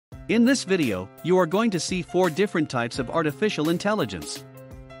In this video, you are going to see 4 different types of artificial intelligence.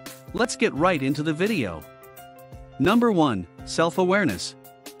 Let's get right into the video. Number 1. Self-awareness.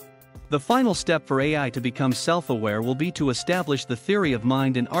 The final step for AI to become self-aware will be to establish the theory of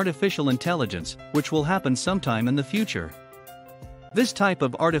mind in artificial intelligence, which will happen sometime in the future. This type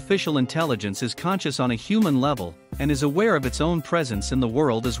of artificial intelligence is conscious on a human level, and is aware of its own presence in the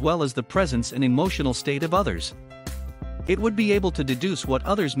world as well as the presence and emotional state of others. It would be able to deduce what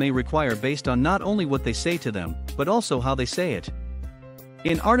others may require based on not only what they say to them, but also how they say it.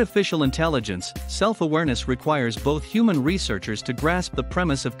 In artificial intelligence, self-awareness requires both human researchers to grasp the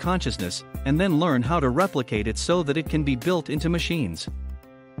premise of consciousness, and then learn how to replicate it so that it can be built into machines.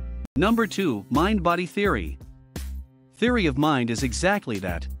 Number 2. Mind-body theory. Theory of mind is exactly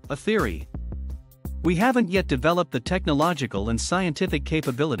that, a theory. We haven't yet developed the technological and scientific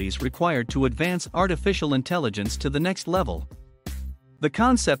capabilities required to advance artificial intelligence to the next level. The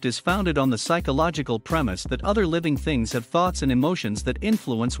concept is founded on the psychological premise that other living things have thoughts and emotions that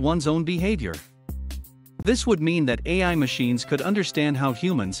influence one's own behavior. This would mean that AI machines could understand how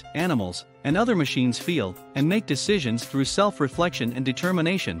humans, animals, and other machines feel, and make decisions through self-reflection and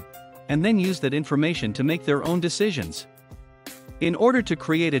determination, and then use that information to make their own decisions. In order to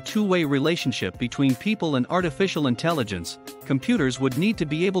create a two-way relationship between people and artificial intelligence, computers would need to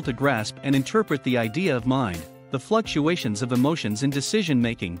be able to grasp and interpret the idea of mind, the fluctuations of emotions in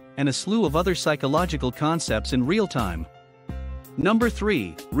decision-making, and a slew of other psychological concepts in real time. Number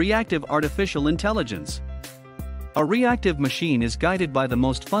 3. Reactive artificial intelligence. A reactive machine is guided by the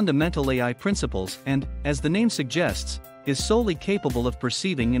most fundamental AI principles and, as the name suggests, is solely capable of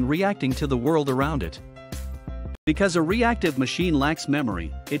perceiving and reacting to the world around it. Because a reactive machine lacks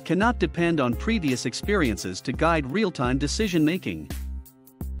memory, it cannot depend on previous experiences to guide real-time decision-making.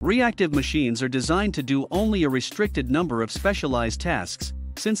 Reactive machines are designed to do only a restricted number of specialized tasks,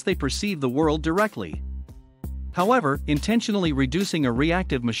 since they perceive the world directly. However, intentionally reducing a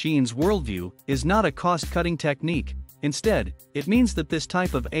reactive machine's worldview is not a cost-cutting technique. Instead, it means that this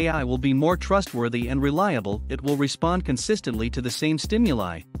type of AI will be more trustworthy and reliable. It will respond consistently to the same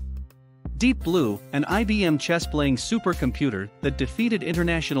stimuli. Deep Blue, an IBM chess-playing supercomputer that defeated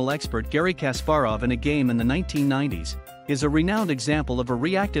international expert Garry Kasparov in a game in the 1990s, is a renowned example of a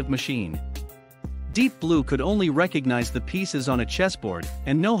reactive machine. Deep Blue could only recognize the pieces on a chessboard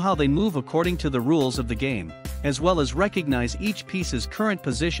and know how they move according to the rules of the game, as well as recognize each piece's current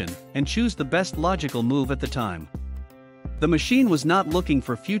position and choose the best logical move at the time. The machine was not looking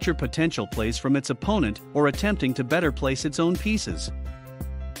for future potential plays from its opponent or attempting to better place its own pieces.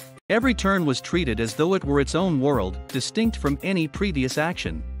 Every turn was treated as though it were its own world, distinct from any previous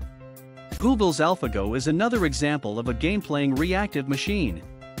action. Google's AlphaGo is another example of a game-playing reactive machine.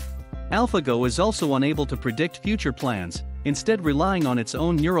 AlphaGo is also unable to predict future plans, instead relying on its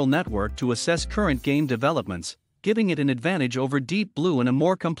own neural network to assess current game developments, giving it an advantage over Deep Blue in a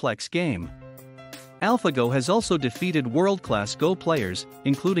more complex game. AlphaGo has also defeated world-class Go players,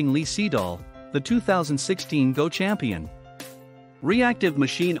 including Lee Sedol, the 2016 Go champion. Reactive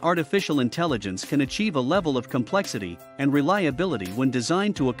machine artificial intelligence can achieve a level of complexity and reliability when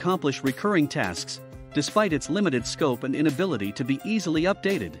designed to accomplish recurring tasks, despite its limited scope and inability to be easily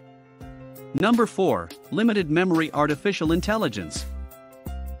updated. Number 4. Limited memory artificial intelligence.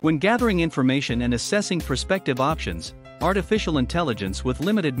 When gathering information and assessing prospective options, artificial intelligence with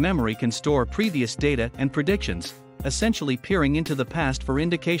limited memory can store previous data and predictions, essentially peering into the past for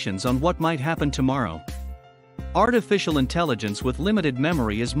indications on what might happen tomorrow. Artificial intelligence with limited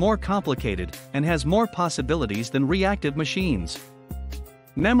memory is more complicated and has more possibilities than reactive machines.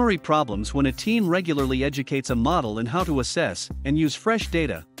 Memory problems when a team regularly educates a model in how to assess and use fresh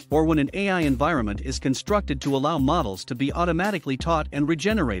data, or when an AI environment is constructed to allow models to be automatically taught and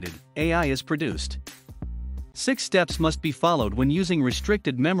regenerated, AI is produced. 6 steps must be followed when using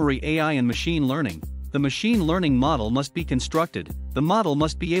restricted memory AI in machine learning. The machine learning model must be constructed, the model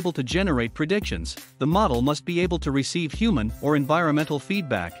must be able to generate predictions, the model must be able to receive human or environmental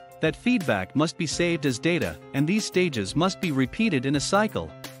feedback, that feedback must be saved as data, and these stages must be repeated in a cycle.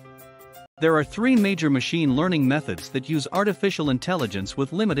 There are 3 major machine learning methods that use artificial intelligence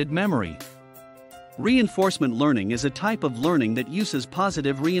with limited memory. Reinforcement learning is a type of learning that uses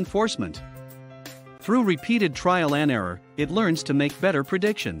positive reinforcement. Through repeated trial and error, it learns to make better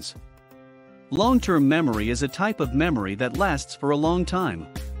predictions. Long-term memory is a type of memory that lasts for a long time,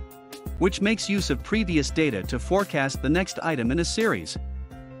 which makes use of previous data to forecast the next item in a series.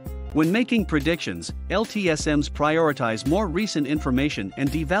 When making predictions, LTSMs prioritize more recent information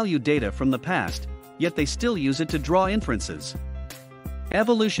and devalue data from the past, yet they still use it to draw inferences.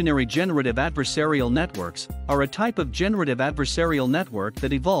 Evolutionary generative adversarial networks are a type of generative adversarial network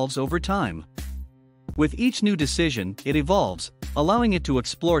that evolves over time. With each new decision, it evolves, allowing it to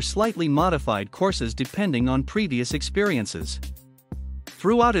explore slightly modified courses depending on previous experiences.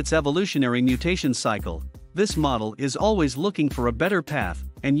 Throughout its evolutionary mutation cycle, this model is always looking for a better path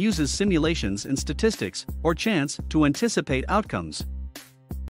and uses simulations and statistics, or chance, to anticipate outcomes.